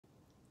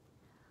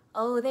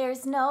Oh,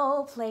 there's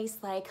no place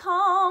like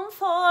home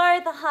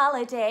for the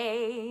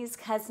holidays,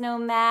 'cause no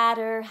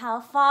matter how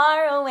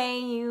far away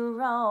you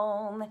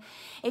roam,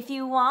 if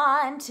you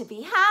want to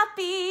be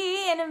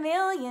happy in a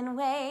million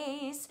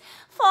ways,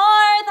 for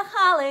the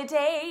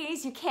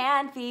holidays you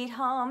can't beat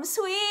home,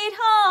 sweet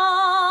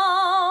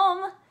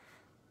home.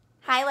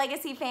 Hi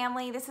Legacy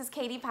family, this is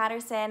Katie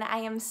Patterson. I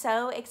am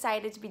so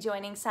excited to be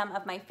joining some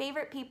of my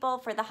favorite people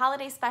for the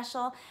holiday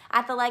special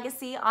at the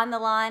Legacy on the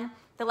lawn.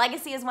 The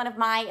Legacy is one of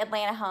my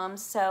Atlanta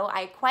homes, so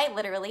I quite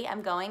literally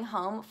am going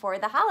home for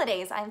the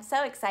holidays. I'm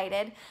so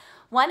excited.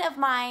 One of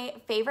my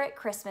favorite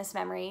Christmas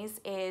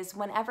memories is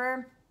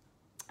whenever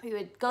we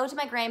would go to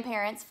my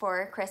grandparents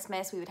for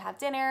Christmas, we would have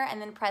dinner and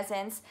then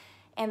presents.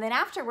 And then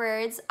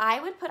afterwards, I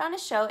would put on a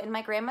show in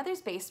my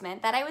grandmother's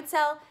basement that I would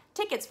sell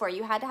tickets for.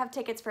 You had to have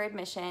tickets for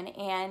admission,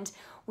 and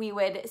we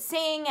would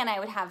sing, and I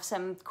would have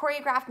some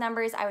choreographed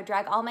numbers. I would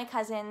drag all my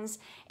cousins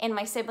and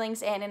my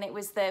siblings in, and it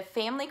was the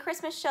family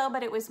Christmas show,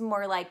 but it was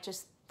more like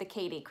just the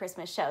Katie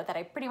Christmas show that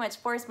I pretty much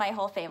forced my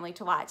whole family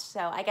to watch. So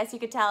I guess you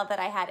could tell that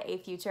I had a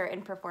future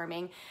in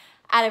performing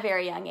at a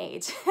very young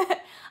age.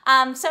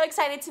 I'm so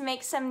excited to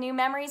make some new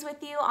memories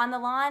with you on the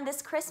lawn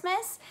this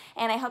Christmas,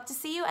 and I hope to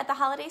see you at the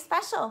holiday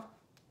special.